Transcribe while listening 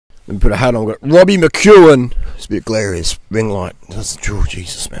Put a hat on. We've got Robbie McEwen. It's a bit glorious. Ring light. Oh,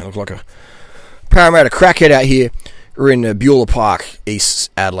 Jesus, man. Look like a Parramatta crackhead out here. We're in Beulah Park, East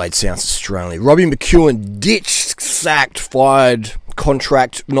Adelaide, South Australia. Robbie McEwen ditched, sacked, fired,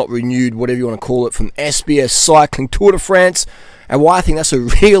 contract not renewed, whatever you want to call it, from SBS Cycling Tour de France. And why I think that's a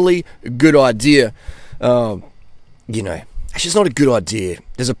really good idea, it's just not a good idea.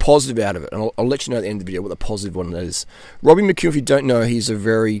 There's a positive out of it, and I'll let you know at the end of the video what the positive one is. Robbie McEwen, if you don't know, he's a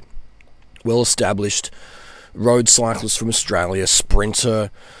very well-established road cyclist from Australia,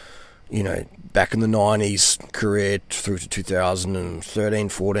 sprinter, back in the 90s, career through to 2013,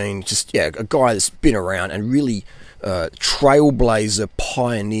 14, a guy that's been around and really trailblazer,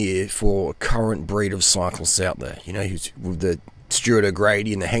 pioneer for a current breed of cyclists out there. He's with the Stuart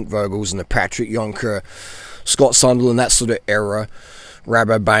O'Grady and the Henk Vogels and the Patrick Jonker, Scott Sunderland, that sort of era,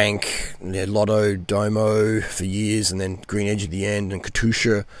 Rabobank, Lotto, Domo for years, and then Green Edge at the end, and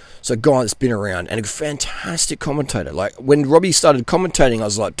Katusha. So a guy that's been around, and a fantastic commentator. Like, when Robbie started commentating, I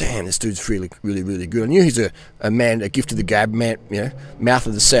was like, damn, this dude's really, really, really good. I knew he's a man, a gift of the gab, man, mouth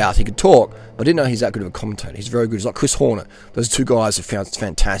of the South. He could talk, but I didn't know he's that good of a commentator. He's very good. He's like Chris Horner. Those two guys are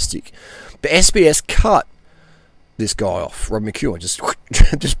fantastic. But SBS cut this guy off, Rob McEwen, just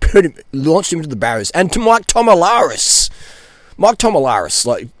put him, launched him into the barriers. And to Mike Tomalaris,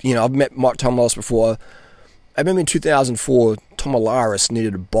 I've met Mike Tomalaris before. I remember in 2004, Tomalaris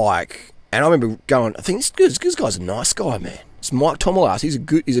needed a bike, and I remember going, I think this guy's a nice guy, man. It's Mike Tomalaris.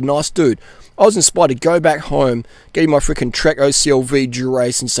 He's a nice dude. I was inspired to go back home, get him my freaking Trek OCLV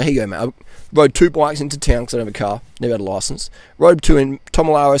Durace, and say, here you go, man. I rode 2 bikes into town because I don't have a car, never had a license. Rode 2 in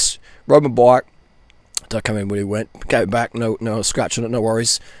Tomalaris, rode my bike. Don't come in when he went, gave it back, no scratch on it, no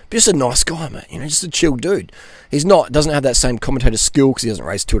worries. But just a nice guy, mate, just a chill dude. Doesn't have that same commentator skill because he doesn't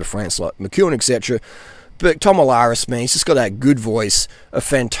race Tour de France like McEwen, etc. But Tom Alaris, man, he's just got that good voice, a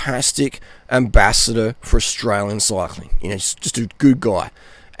fantastic ambassador for Australian cycling. Just a good guy.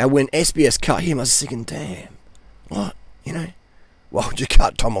 And when SBS cut him, I was thinking, damn, what, why would you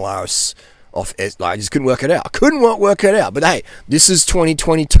cut Tom Alaris off? I just couldn't work it out. But hey, this is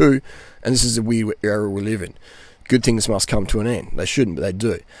 2022. And this is a weird era we live in. Good things must come to an end. They shouldn't, but they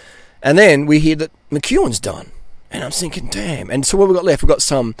do. And then we hear that McEwen's done. And I'm thinking, damn. And so what we've got left? We've got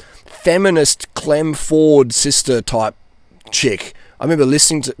some feminist Clem Ford sister type chick. I remember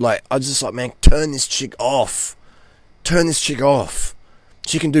listening to, I was just like, man, turn this chick off.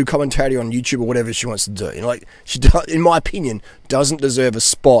 She can do commentary on YouTube or whatever she wants to do. She, in my opinion, doesn't deserve a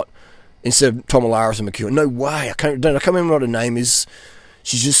spot instead of Tom Alaris and McEwen. No way. I can't remember what her name is.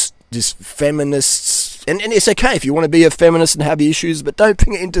 She's just this feminist, and it's okay if you want to be a feminist and have issues, but don't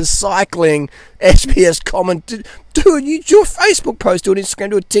bring it into cycling. SBS comment, do your Facebook post, do an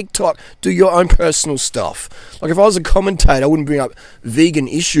Instagram, do a TikTok, do your own personal stuff. Like, if I was a commentator, I wouldn't bring up vegan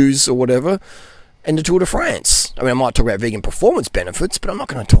issues or whatever in the Tour de France. I mean, I might talk about vegan performance benefits, but I'm not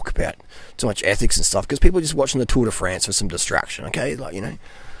going to talk about too much ethics and stuff because people are just watching the Tour de France for some distraction, okay?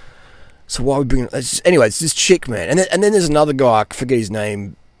 So why would we bring it? Anyway, it's this chick, man. And then there's another guy, I forget his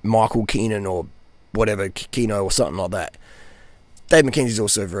name, Michael Keenan or whatever, Keno or something like that. Dave McKenzie's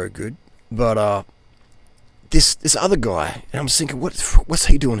also very good. But this other guy, and I'm just thinking, what's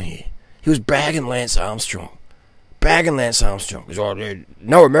he doing here? He was bagging Lance Armstrong. He's like,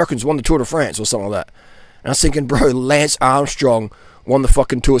 no Americans won the Tour de France or something like that. And I was thinking, bro, Lance Armstrong won the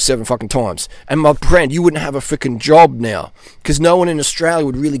fucking Tour 7 fucking times. And my friend, you wouldn't have a freaking job now. Because no one in Australia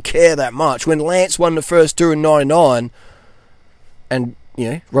would really care that much. When Lance won the first Tour in 99, and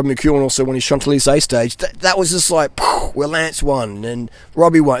Robbie McEwen also won his Champs-Élysées stage. That was just like, where Lance won and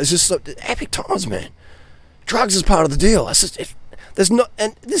Robbie won. It's just like, epic times, man. Drugs is part of the deal. There's not,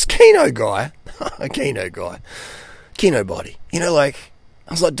 and this Keno guy, Keno body. I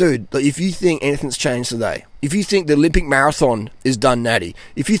was like, dude, if you think anything's changed today, if you think the Olympic marathon is done natty,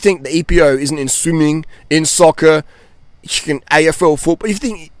 if you think the EPO isn't in swimming, in soccer, AFL football, if you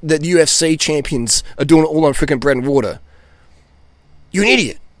think that the UFC champions are doing it all on freaking bread and water, you're an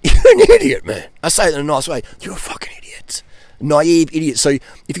idiot. You're an idiot, man. I say it in a nice way. You're a fucking idiot. Naive idiot. So if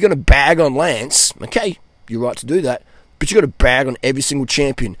you're going to bag on Lance, okay, you're right to do that, but you've got to bag on every single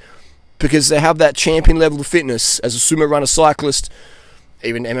champion because they have that champion level of fitness as a sumo runner, cyclist,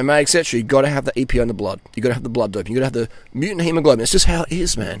 even MMA, etc. You've got to have the EPO in the blood. You've got to have the blood doping. You've got to have the mutant hemoglobin. It's just how it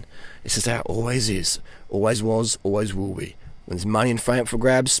is, man. It's just how it always is. Always was, always will be. When there's money and fame for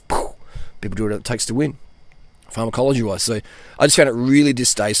grabs, people do what it takes to win. Pharmacology-wise. So I just found it really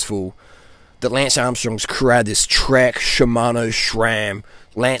distasteful that Lance Armstrong's created this Trek, Shimano, SRAM.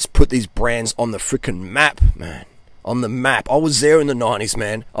 Lance put these brands on the freaking map, man. on the map. I was there in the 90s,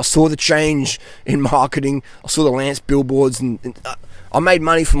 man. I saw the change in marketing. I saw the Lance billboards, and I made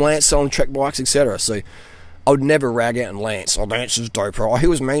money from Lance selling track bikes, etc. So I would never rag out on Lance. Oh, Lance is dope. Oh, he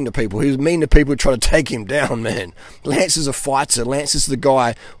was mean to people. He was mean to people who try to take him down, man. Lance is a fighter. Lance is the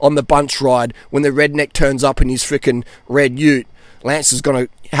guy on the bunch ride when the redneck turns up in his freaking red ute. Lance is going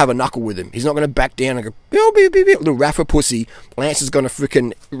to have a knuckle with him. He's not going to back down and go, beep, beep, beep, beep. Little Rafa pussy. Lance is going to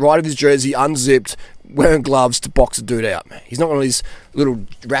freaking ride of his jersey, unzipped, wearing gloves to box a dude out, man. He's not one of these little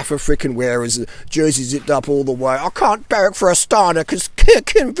Rafa freaking wearers, jersey zipped up all the way. I can't barrack for a starter because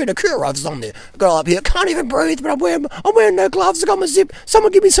Ken Vinokurov's on there. I got up here, can't even breathe, but I'm wearing no gloves. I got my zip.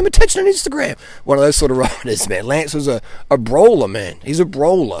 Someone give me some attention on Instagram. One of those sort of riders, man. Lance was a brawler, man. He's a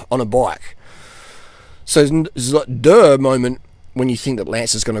brawler on a bike. So it's like duh moment when you think that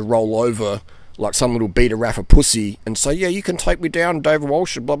Lance is going to roll over like some little beta Rafa pussy and say, yeah, you can take me down, David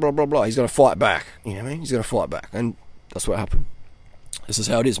Walsh, and blah, blah, blah, blah. He's going to fight back. You know what I mean? He's going to fight back. And that's what happened. This is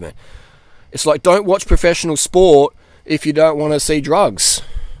how it is, man. It's like, don't watch professional sport if you don't want to see drugs.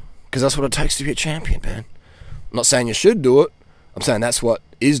 Because that's what it takes to be a champion, man. I'm not saying you should do it. I'm saying that's what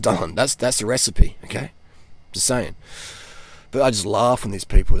is done. That's the recipe, okay? Just saying. But I just laugh on these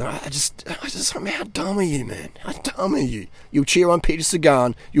people. I just, man, how dumb are you, man? How dumb are you? You'll cheer on Peter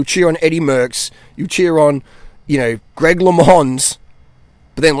Sagan. You'll cheer on Eddie Merckx. You'll cheer on, Greg LeMond.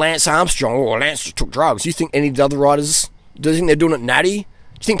 But then Lance Armstrong, Lance just took drugs. You think any of the other riders, do you think they're doing it natty?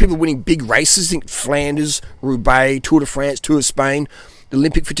 Do you think people are winning big races? Do you think Flanders, Roubaix, Tour de France, Tour of Spain, the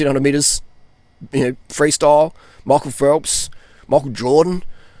Olympic 1500 metres, freestyle, Michael Phelps, Michael Jordan?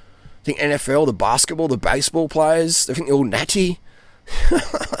 I think NFL, the basketball, the baseball players, they think they're all natty.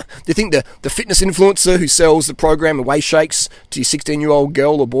 They think the fitness influencer who sells the program of whey shakes to your 16-year-old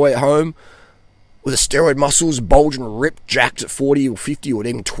girl or boy at home with the steroid muscles bulging, ripped, jacked at 40 or 50 or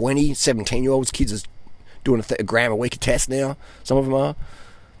even 20, 17-year-olds, kids are doing a gram a week of tests now. Some of them are.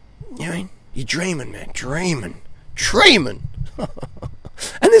 You know what I mean? You're dreaming, man. Dreaming.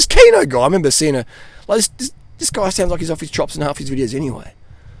 And this Keno guy, I remember seeing this guy sounds like he's off his chops in half his videos anyway.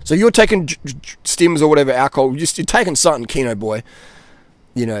 So you're taking stims or whatever, alcohol, you're taking something, Keno boy.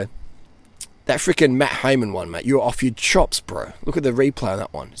 That freaking Matt Heyman one, mate. You're off your chops, bro. Look at the replay on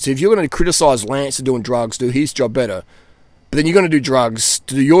that one. So if you're going to criticise Lance for doing drugs, do his job better, but then you're going to do drugs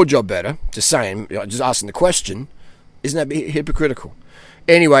to do your job better, just saying, just asking the question, isn't that hypocritical?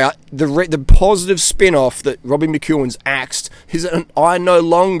 Anyway, the positive spin-off that Robbie McEwen's axed is that I no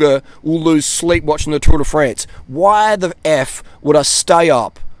longer will lose sleep watching the Tour de France. Why the F would I stay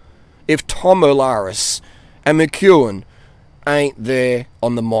up if Tom Olaris and McEwen ain't there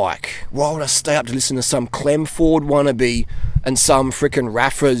on the mic? Why would I stay up to listen to some Clem Ford wannabe and some frickin'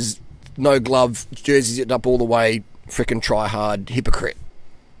 Rafa's no glove jersey zipped up all the way frickin' try hard hypocrite?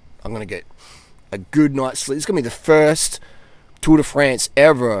 I'm going to get a good night's sleep. It's going to be the first Tour de France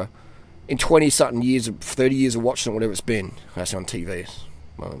ever in 20-something years, 30 years of watching it, whatever it's been. Actually on TV.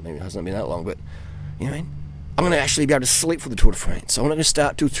 Well, maybe it hasn't been that long, but, you know what I mean? I'm going to actually be able to sleep for the Tour de France. I'm not going to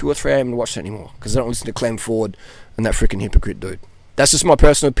start till 2 or 3 a.m. to watch it anymore, because I don't listen to Clem Ford and that freaking hypocrite dude. That's just my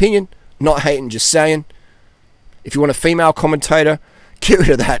personal opinion. Not hating, just saying. If you want a female commentator, get rid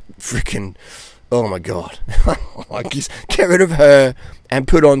of that freaking... Oh my God. Just get rid of her and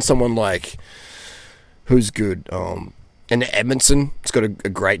put on someone like... Who's good? And Edmondson, it's got a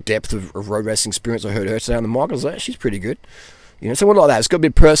great depth of road racing experience. I heard her today on the mic. I was like, she's pretty good. Someone like that. It's got a bit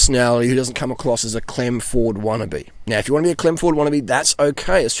of personality who doesn't come across as a Clem Ford wannabe. Now, if you want to be a Clem Ford wannabe, that's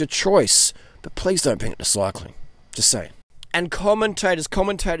okay. It's your choice. But please don't bring it to cycling. Just saying. And commentators,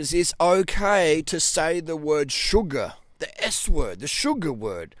 it's okay to say the word sugar. The S word, the sugar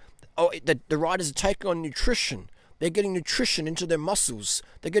word. Oh, the riders are taking on nutrition. They're getting nutrition into their muscles.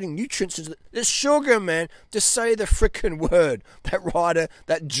 They're getting nutrients into the sugar, man. Just say the frickin' word. That rider,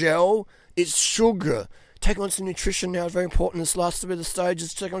 that gel, it's sugar. Taking on some nutrition now is very important. This last bit of the stage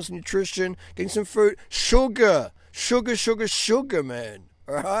is taking on some nutrition, getting some fruit. Sugar. Sugar, man.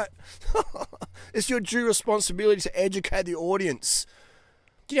 All right? It's your due responsibility to educate the audience.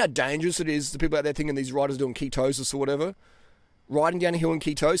 Do you know how dangerous it is, the people out there thinking these riders doing ketosis or whatever? Riding down a hill in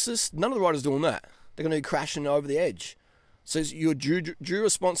ketosis? None of the riders doing that. They're going to be crashing over the edge. So it's your due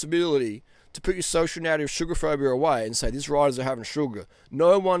responsibility to put your social narrative sugar phobia away and say these riders are having sugar.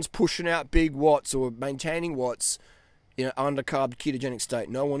 No one's pushing out big watts or maintaining watts in an undercarb ketogenic state.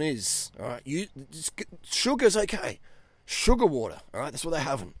 No one is. All right, sugar's okay. Sugar water. All right, that's what they're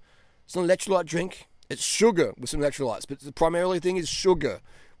having. It's not an electrolyte drink. It's sugar with some electrolytes, but the primarily thing is sugar.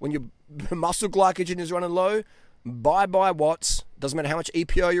 When your muscle glycogen is running low, bye watts. Doesn't matter how much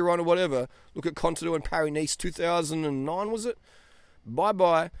EPO you're on or whatever. Look at Contador and Paris-Nice 2009, was it?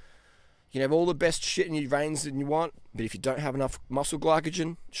 Bye. You can have all the best shit in your veins that you want, but if you don't have enough muscle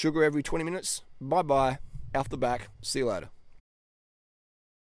glycogen, sugar every 20 minutes, bye-bye, out the back, see you later.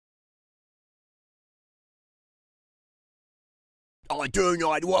 I do,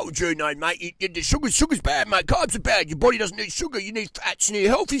 mate. What would you know, mate? The sugar's bad, mate. Carbs are bad. Your body doesn't need sugar. You need fats. You need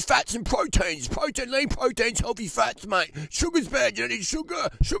healthy fats and proteins. Lean proteins, healthy fats, mate. Sugar's bad. You don't need sugar.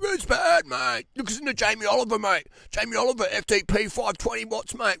 Sugar's bad, mate. Listen to Jamie Oliver, mate. Jamie Oliver, FTP 520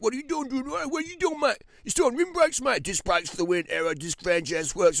 watts, mate. What are you doing, dude? What are you doing, mate? You're still on rim brakes, mate. Disc brakes for the win. Aero disc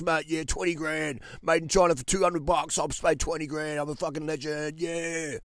franchise works, mate. Yeah, 20 grand. Made in China for $200. I'll pay 20 grand. I'm a fucking legend. Yeah.